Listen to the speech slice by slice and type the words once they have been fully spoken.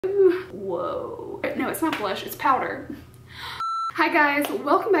to, whoa. No, it's not blush, it's powder. Hi guys,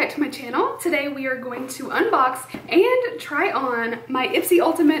 welcome back to my channel. Today we are going to unbox and try on my IPSY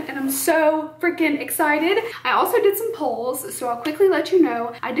Ultimate, and I'm so freaking excited. I also did some polls, so I'll quickly let you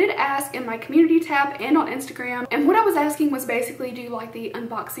know. I did ask in my community tab and on Instagram, and what I was asking was basically, do you like the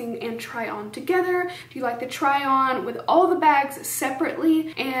unboxing and try on together? Do you like the try on with all the bags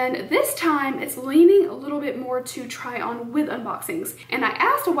separately? And this time it's leaning a little bit more to try on with unboxings. And I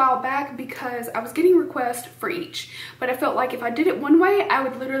asked a while back because I was getting requests for each, but I felt like if I did it one way, I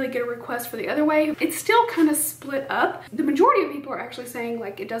would literally get a request for the other way. It's still kind of split up. The majority of people are actually saying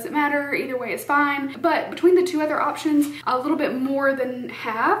like it doesn't matter, either way is fine, but between the two other options, a little bit more than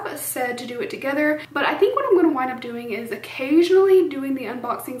half said to do it together. But I think what I'm going to wind up doing is occasionally doing the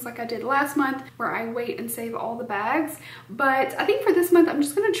unboxings like I did last month, where I wait and save all the bags. But I think for this month, I'm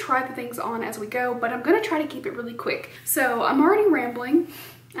just going to try the things on as we go, but I'm going to try to keep it really quick. So I'm already rambling.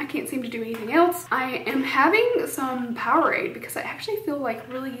 I can't seem to do anything else. I am having some Powerade because I actually feel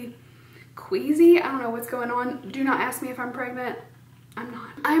like really queasy. I don't know what's going on. Do not ask me if I'm pregnant. I'm not.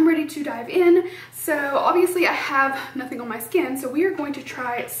 I'm ready to dive in. So obviously I have nothing on my skin, so we are going to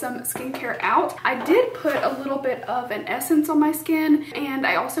try some skincare out. I did put a little bit of an essence on my skin, and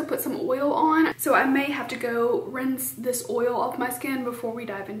I also put some oil on, so I may have to go rinse this oil off my skin before we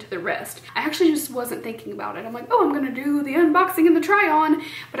dive into the rest. I actually just wasn't thinking about it. I'm like, oh, I'm gonna do the unboxing and the try on,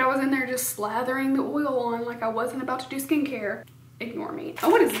 but I was in there just slathering the oil on like I wasn't about to do skincare. Ignore me.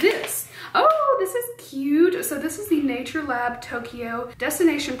 Oh, what is this? Oh, this is cute. So this is the Nature Lab Tokyo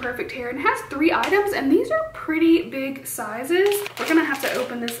Destination Perfect Hair, and it has 3 items, and these are pretty big sizes. We're gonna have to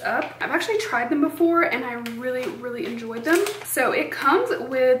open this up. I've actually tried them before and I really enjoyed them. So it comes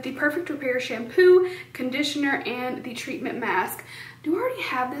with the Perfect Repair shampoo, conditioner, and the treatment mask. Do I already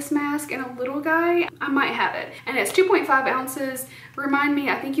have this mask in a little guy? I might have it. And it's 2.5 ounces. Remind me,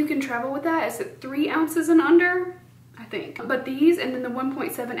 I think you can travel with that. Is it 3 ounces and under? I think. But these, and then the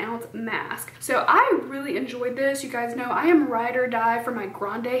 1.7 ounce mask. So I really enjoyed this. You guys know I am ride or die for my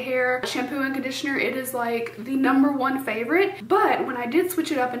grande hair. Shampoo and conditioner, it is like the #1 favorite. But when I did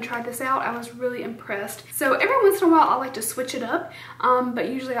switch it up and try this out, I was really impressed. So every once in a while I like to switch it up, but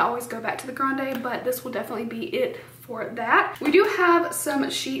usually I always go back to the grande, but this will definitely be it for that. We do have some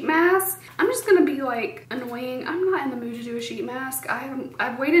sheet masks. I'm just gonna be like annoying. I'm not in the mood to do a sheet mask.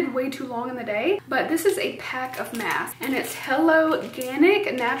 I've waited way too long in the day, but this is a pack of masks, and it's Hello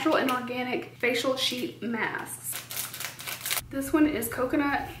Organic Natural and Organic Facial Sheet Masks. This one is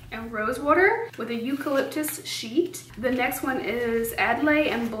coconut and rose water with a eucalyptus sheet. The next one is Adlai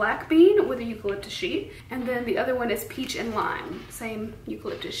and black bean with a eucalyptus sheet. And then the other one is peach and lime, same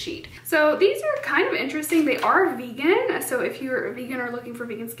eucalyptus sheet. So these are kind of interesting. They are vegan. So if you're a vegan or looking for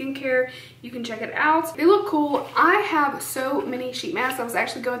vegan skincare, you can check it out. They look cool. I have so many sheet masks. I was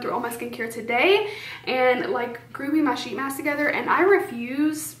actually going through all my skincare today and like grouping my sheet masks together, and I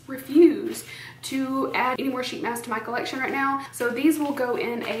refuse to add any more sheet masks to my collection right now. So these will go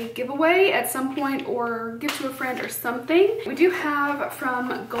in a giveaway at some point, or give to a friend or something. We do have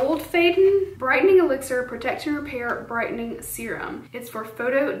from Gold Faden Brightening Elixir Protect and Repair Brightening Serum. It's for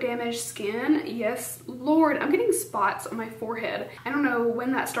photo damaged skin. Yes, Lord, I'm getting spots on my forehead. I don't know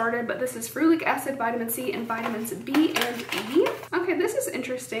when that started, but this is ferulic acid, vitamin C, and vitamins B and E. Okay, this is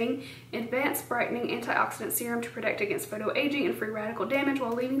interesting. Advanced Brightening Antioxidant Serum to protect against photo aging and free radical damage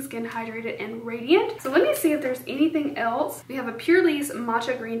while leaving skin hydrated and radiant. So let me see if there's anything else. We have a Pure Leaves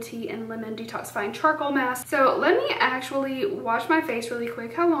Matcha Green Tea and Lemon Detoxifying Charcoal Mask. So let me actually wash my face really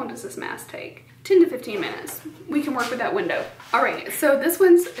quick. How long does this mask take? 10 to 15 minutes. We can work with that window. All right, so this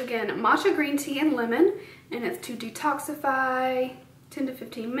one's, again, matcha green tea and lemon, and it's to detoxify 10 to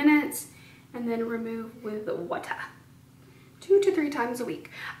 15 minutes, and then remove with water. 2 to 3 times a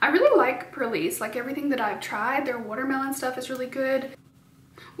week. I really like Pure Leaves. Like everything that I've tried, their watermelon stuff is really good.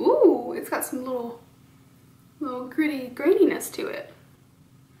 Ooh, it's got some little gritty graininess to it.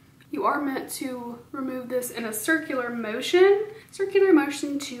 You are meant to remove this in a circular motion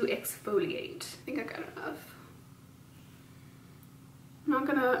to exfoliate. I think I got enough. I'm not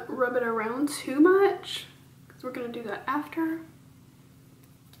gonna rub it around too much because we're gonna do that after.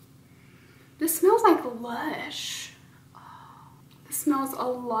 This smells like Lush. It smells a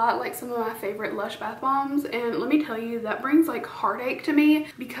lot like some of my favorite Lush bath bombs, and let me tell you, that brings like heartache to me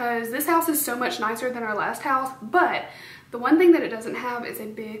because this house is so much nicer than our last house, but the one thing that it doesn't have is a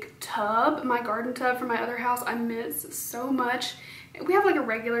big tub. My garden tub from my other house I miss so much. We have like a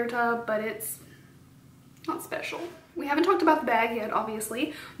regular tub, but it's not special. We haven't talked about the bag yet,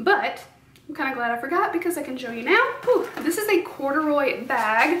 obviously, but I'm kind of glad I forgot because I can show you now. Whew. This is a corduroy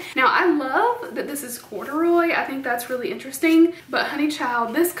bag. Now I love that this is corduroy. I think that's really interesting. But honey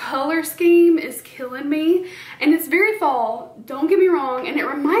child, this color scheme is killing me. And it's very fall, don't get me wrong. And it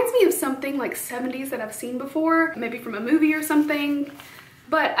reminds me of something like 70s that I've seen before, maybe from a movie or something.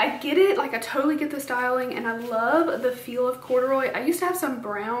 But I get it, like I totally get the styling and I love the feel of corduroy. I used to have some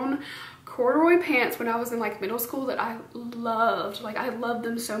brown corduroy pants when I was in like middle school that I loved. Like I loved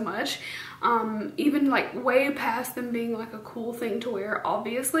them so much. Even like way past them being like a cool thing to wear,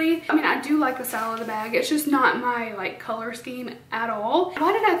 obviously. I mean, I do like the style of the bag. It's just not my like color scheme at all.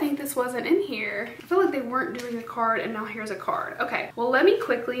 Why did I think this wasn't in here? I feel like they weren't doing a card and now here's a card. Okay, well let me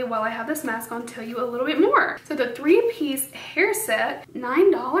quickly, while I have this mask on, tell you a little bit more. So the 3-piece hair set,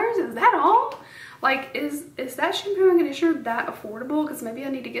 $9, is that all? Like, is that shampoo and conditioner that affordable? Because maybe I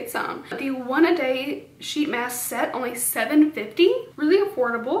need to get some. The 1-a-day sheet mask set, only $7.50. Really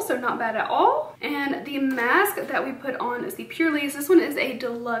affordable, so not bad at all. And the mask that we put on is the Purely's. This one is a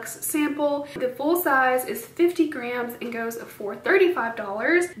deluxe sample. The full size is 50 grams and goes for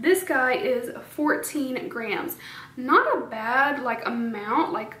 $35. This guy is 14 grams. Not a bad like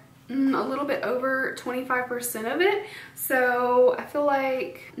amount, like a little bit over 25% of it. So I feel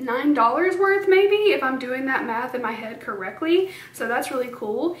like $9 worth maybe, if I'm doing that math in my head correctly. So that's really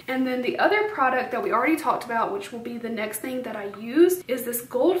cool. And then the other product that we already talked about, which will be the next thing that I use, is this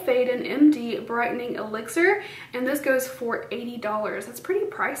Gold Faden MD Brightening Elixir. And this goes for $80. That's pretty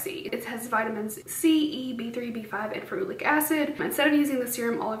pricey. It has vitamins C, E, B3, B5, and ferulic acid. Instead of using the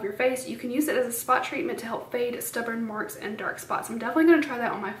serum all over your face, you can use it as a spot treatment to help fade stubborn marks and dark spots. I'm definitely gonna try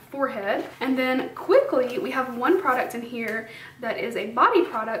that on my forehead. And then quickly, we have one product in here that is a body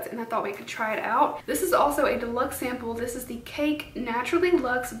product, and I thought we could try it out. This is also a deluxe sample. This is the Cake Naturally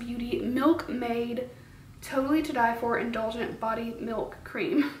Luxe Beauty Milk Made Totally to Die For Indulgent Body Milk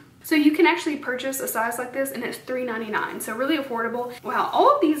Cream. So you can actually purchase a size like this and it's $3.99, so really affordable. Wow,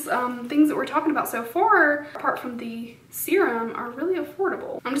 all of these things that we're talking about so far, apart from the serum, are really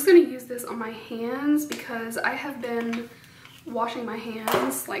affordable. I'm just gonna use this on my hands because I have been washing my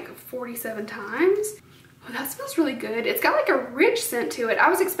hands like 47 times. Oh, that smells really good. It's got like a rich scent to it. I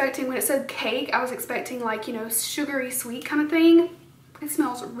was expecting, when it said cake, I was expecting like, you know, sugary sweet kind of thing. It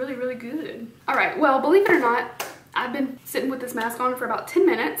smells really, really good. All right, well, believe it or not, I've been sitting with this mask on for about 10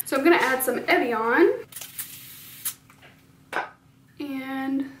 minutes. So I'm gonna add some Evian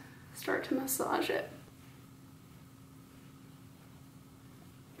and start to massage it.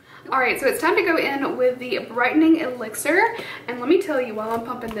 All right, so it's time to go in with the brightening elixir. And let me tell you while I'm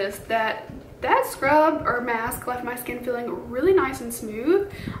pumping this, that scrub or mask left my skin feeling really nice and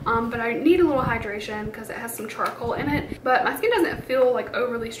smooth, but I need a little hydration because it has some charcoal in it. But my skin doesn't feel like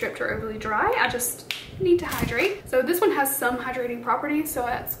overly stripped or overly dry. I just need to hydrate. So this one has some hydrating properties, so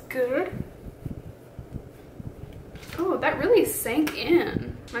that's good. Oh, that really sank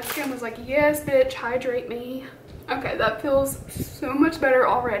in. My skin was like, yes, bitch, hydrate me. Okay, that feels so much better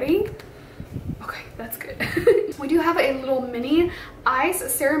already. Okay, that's good. We do have a little mini ice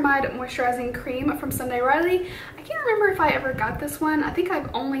ceramide moisturizing cream from Sunday Riley. I can't remember if I ever got this one. I think I've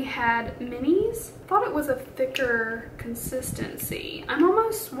only had minis. Thought it was a thicker consistency. I'm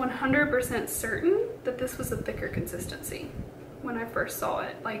almost 100% certain that this was a thicker consistency when I first saw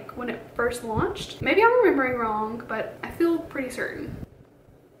it, like when it first launched. Maybe I'm remembering wrong, but I feel pretty certain.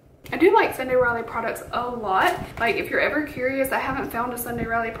 I do like Sunday Riley products a lot. Like if you're ever curious, I haven't found a Sunday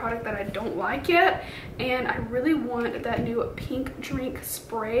Riley product that I don't like yet, and I really want that new pink drink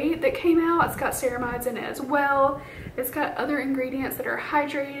spray that came out. It's got ceramides in it as well. It's got other ingredients that are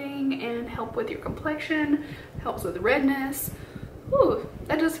hydrating and help with your complexion, helps with redness. Ooh,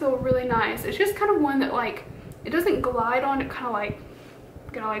 that does feel really nice. It's just kind of one that like, it doesn't glide on, it kind of like,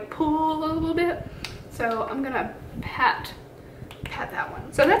 gonna like pull a little bit. So I'm gonna pat that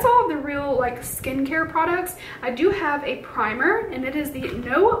one. So that's all of the real like skincare products. I do have a primer, and it is the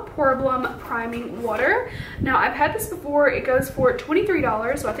No Problem Priming Water. Now I've had this before. It goes for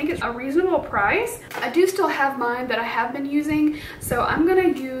 $23, so I think it's a reasonable price. I do still have mine that I have been using, so I'm gonna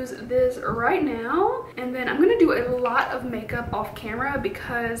use this right now, and then I'm gonna do a lot of makeup off camera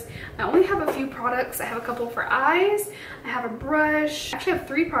because I only have a few products. I have a couple for eyes, I have a brush, I actually have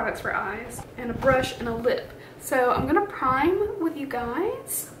 3 products for eyes, and a brush and a lip. So I'm gonna prime with you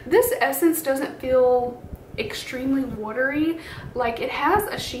guys. This essence doesn't feel extremely watery. Like it has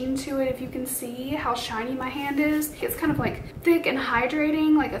a sheen to it, if you can see how shiny my hand is. It's kind of like thick and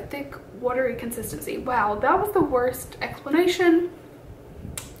hydrating, like a thick watery consistency. Wow, that was the worst explanation.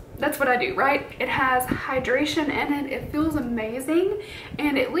 That's what I do, right? It has hydration in it. It feels amazing,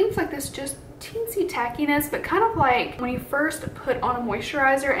 and it leaves like this just teensy tackiness, but kind of like when you first put on a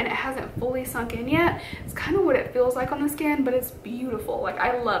moisturizer and it hasn't fully sunk in yet. It's kind of what it feels like on the skin, but it's beautiful. Like,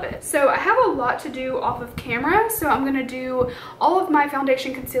 I love it. So I have a lot to do off of camera, so I'm gonna do all of my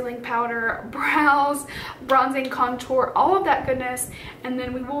foundation, concealing powder, brows, bronzing, contour, all of that goodness, and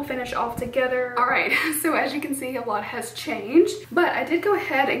then we will finish off together. All right, so as you can see, a lot has changed, but I did go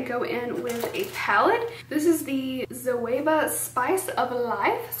ahead and go in with a palette. This is the Zoeva Spice of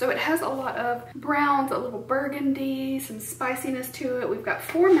Life. So it has a lot of browns, a little burgundy, some spiciness to it. We've got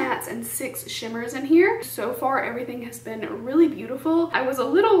 4 mattes and 6 shimmers in here. So far, everything has been really beautiful. I was a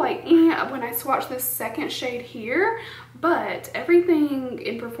little like, when I swatched this second shade here, but everything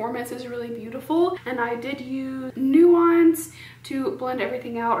in performance is really beautiful. And I did use nuance to blend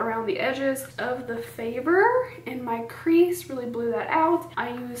everything out around the edges of the favor, and my crease really blew that out.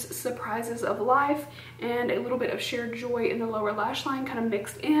 I used Surprises of Life and a little bit of Shared Joy in the lower lash line kind of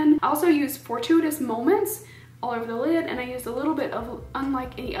mixed in. I also used Fortuitous Moments all over the lid, and I used a little bit of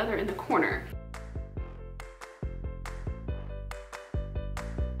Unlike Any Other in the corner.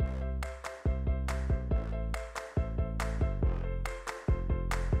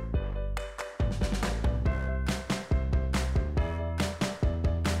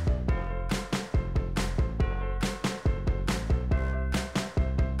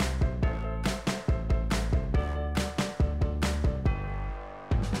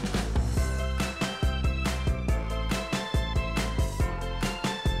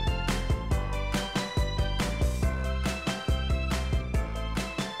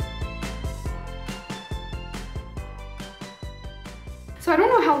 So I don't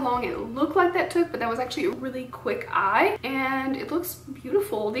know how long it looked like that took, but that was actually a really quick eye, and it looks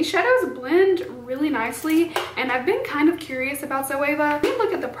beautiful. These shadows blend really nicely, and I've been kind of curious about Zoeva. Let me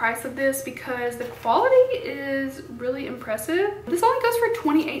look at the price of this because the quality is really impressive. This only goes for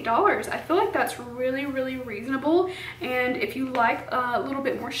 $28. I feel like that's really, really reasonable, and if you like a little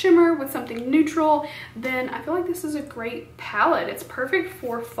bit more shimmer with something neutral, then I feel like this is a great palette. It's perfect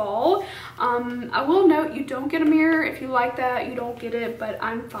for fall. I will note you don't get a mirror. If you like that, you don't get it, but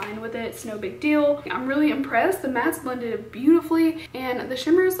I'm fine with it. It's no big deal. I'm really impressed. The mattes blended beautifully and the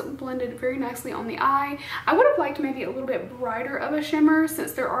shimmers blended very nicely on the eye. I would have liked maybe a little bit brighter of a shimmer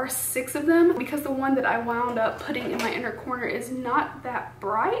since there are 6 of them, because the one that I wound up putting in my inner corner is not that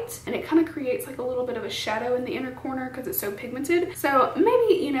bright, and it kind of creates like a little bit of a shadow in the inner corner because it's so pigmented. So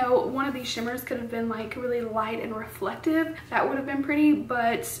maybe, you know, one of these shimmers could have been like really light and reflective. That would have been pretty,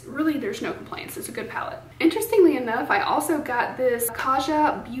 but really there's no complaints. It's a good palette. Interestingly enough, I also got this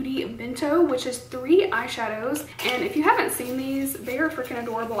Kaja Beauty Bento, which is 3 eyeshadows, and if you haven't seen these, they are freaking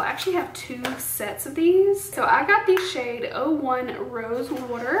adorable. I actually have 2 sets of these. So I got the shade 01 Rose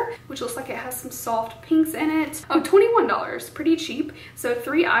Water, which looks like it has some soft pinks in it. Oh, $21, pretty cheap. So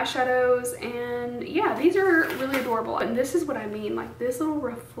 3 eyeshadows, and yeah, these are really adorable. And this is what I mean, like this little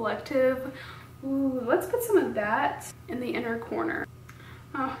reflective, ooh, let's put some of that in the inner corner.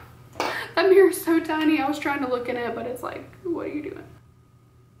 Oh, that mirror is so tiny. I was trying to look in it, but it's like, what are you doing?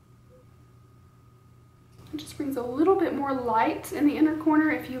 It just brings a little bit more light in the inner corner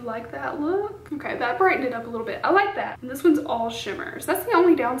if you like that look. Okay, that brightened it up a little bit. I like that. And this one's all shimmers. That's the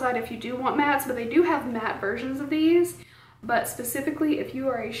only downside if you do want mattes, but they do have matte versions of these. But specifically, if you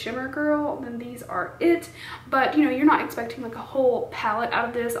are a shimmer girl, then these are it. But you know, you're not expecting like a whole palette out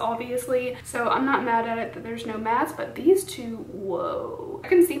of this, obviously. So I'm not mad at it that there's no mattes, but these 2, whoa. I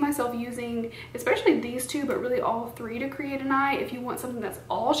can see myself using, especially these 2, but really all 3 to create an eye. If you want something that's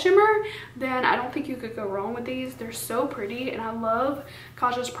all shimmer, then I don't think you could go wrong with these. They're so pretty, and I love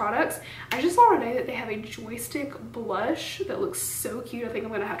Kaja's products. I just saw today that they have a joystick blush that looks so cute. I think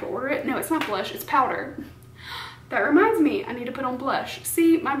I'm gonna have to order it. No, it's not blush, it's powder. That reminds me, I need to put on blush.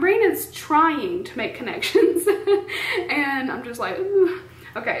 See, my brain is trying to make connections and I'm just like, ooh.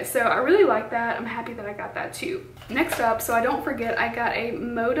 Okay, so I really like that. I'm happy that I got that too. Next up, so I don't forget, I got a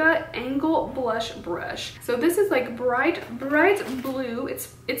Moda Angle Blush Brush. So this is like bright blue.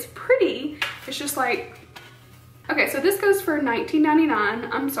 It's pretty. It's just like, okay, so this goes for $19.99.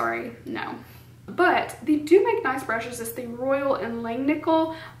 I'm sorry, no. But they do make nice brushes. It's the Royal and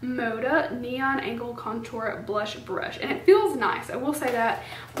Langnickel Moda Neon Angle Contour Blush Brush. And it feels nice, I will say that.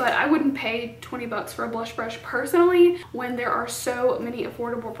 But I wouldn't pay 20 bucks for a blush brush personally when there are so many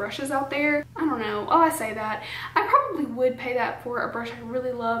affordable brushes out there. I don't know. Oh, I say that. I probably would pay that for a brush I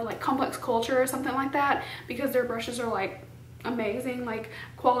really love, like Complex Culture or something like that, because their brushes are like amazing, like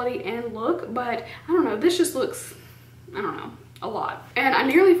quality and look. But I don't know. This just looks, I don't know, a lot. And I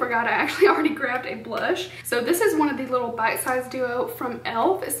nearly forgot, I actually already grabbed a blush. So this is one of the little bite-sized duo from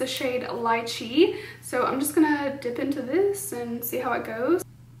e.l.f. It's the shade Lychee. So I'm just gonna dip into this and see how it goes.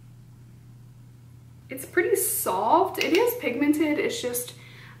 It's pretty soft. It is pigmented. It's just,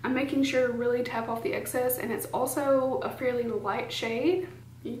 I'm making sure to really tap off the excess, and it's also a fairly light shade.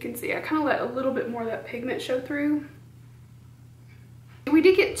 You can see I kind of let a little bit more of that pigment show through. We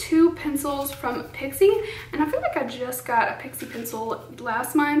did get 2 pencils from Pixie, and I feel like I just got a Pixie pencil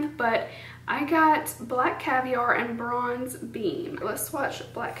last month, but I got Black Caviar and Bronze Beam. Let's swatch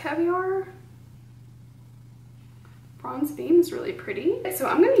Black Caviar. Bronze Beam is really pretty. So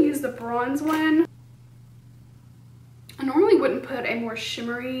I'm going to use the bronze one. I normally wouldn't put a more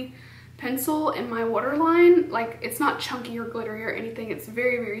shimmery pencil in my waterline. Like, it's not chunky or glittery or anything. It's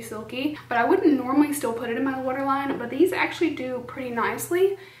very, very silky. But I wouldn't normally still put it in my waterline, but these actually do pretty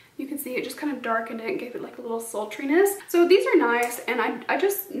nicely. You can see it just kind of darkened it and gave it like a little sultriness. So these are nice, and I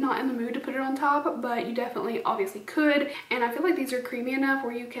just not in the mood to put it on top, but you definitely obviously could. And I feel like these are creamy enough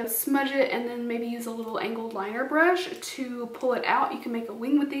where you can smudge it and then maybe use a little angled liner brush to pull it out. You can make a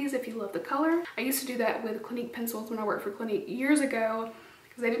wing with these if you love the color. I used to do that with Clinique pencils when I worked for Clinique years ago,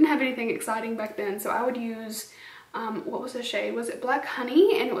 because they didn't have anything exciting back then. So I would use what was the shade? Was it Black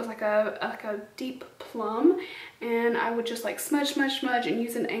Honey? And it was like a deep plum, and I would just like smudge and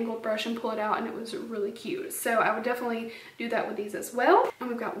use an angled brush and pull it out, and it was really cute. So I would definitely do that with these as well. And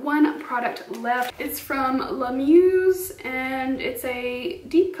we've got one product left. It's from La Muse, and it's a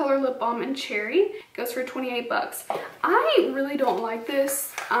deep color lip balm in cherry. It goes for 28 bucks. I really don't like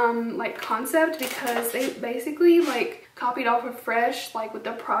this like concept, because they basically like copied off of Fresh, like with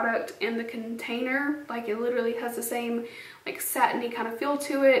the product and the container. Like, it literally has the same like satiny kind of feel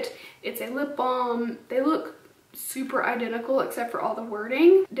to it. It's a lip balm. They look super identical except for all the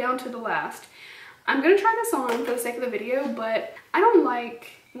wording down to the last. I'm gonna try this on for the sake of the video, but I don't like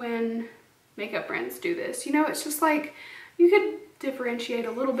when makeup brands do this. You know, it's just like, you could differentiate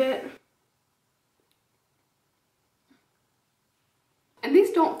a little bit. And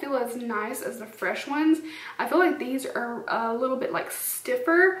these don't feel as nice as the Fresh ones. I feel like these are a little bit like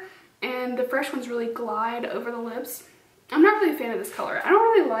stiffer, and the Fresh ones really glide over the lips. I'm not really a fan of this color. I don't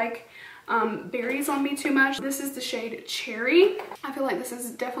really like berries on me too much. This is the shade Cherry. I feel like this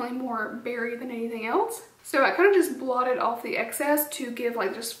is definitely more berry than anything else. So I kind of just blotted off the excess to give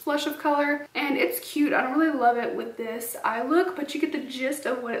like just flush of color, and it's cute. I don't really love it with this eye look, but you get the gist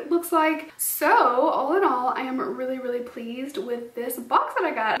of what it looks like. So all in all, I am really, really pleased with this box that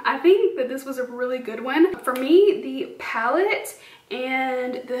I got. I think that this was a really good one. For me, the palette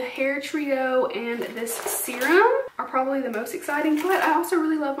and the hair trio and this serum are probably the most exciting, but I also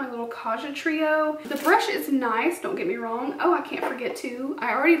really love my little Kaja trio. The brush is nice, don't get me wrong. Oh, I can't forget too,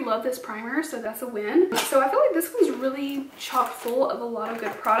 I already love this primer, so that's a win. So I feel like this one's really chock full of a lot of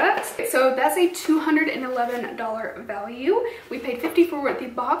good products. So that's a $211 value. We paid $50 for the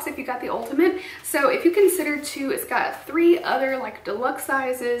box if you got the ultimate. So if you consider too, it's got 3 other like deluxe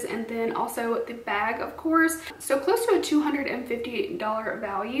sizes, and then also the bag, of course. So close to a $250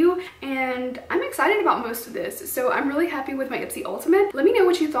 value, and I'm excited about most of this. So I'm really happy with my IPSY Ultimate. Let me know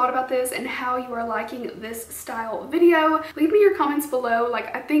what you thought about this and how you are liking this style video. Leave me your comments below.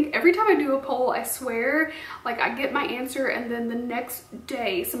 Like, I think every time I do a poll, I swear, like, I get my answer and then the next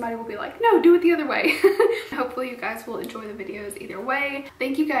day somebody will be like, no, do it the other way. Hopefully you guys will enjoy the videos either way.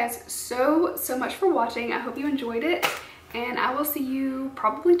 Thank you guys so much for watching. I hope you enjoyed it, and I will see you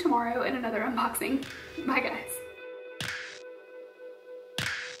probably tomorrow in another unboxing. Bye guys.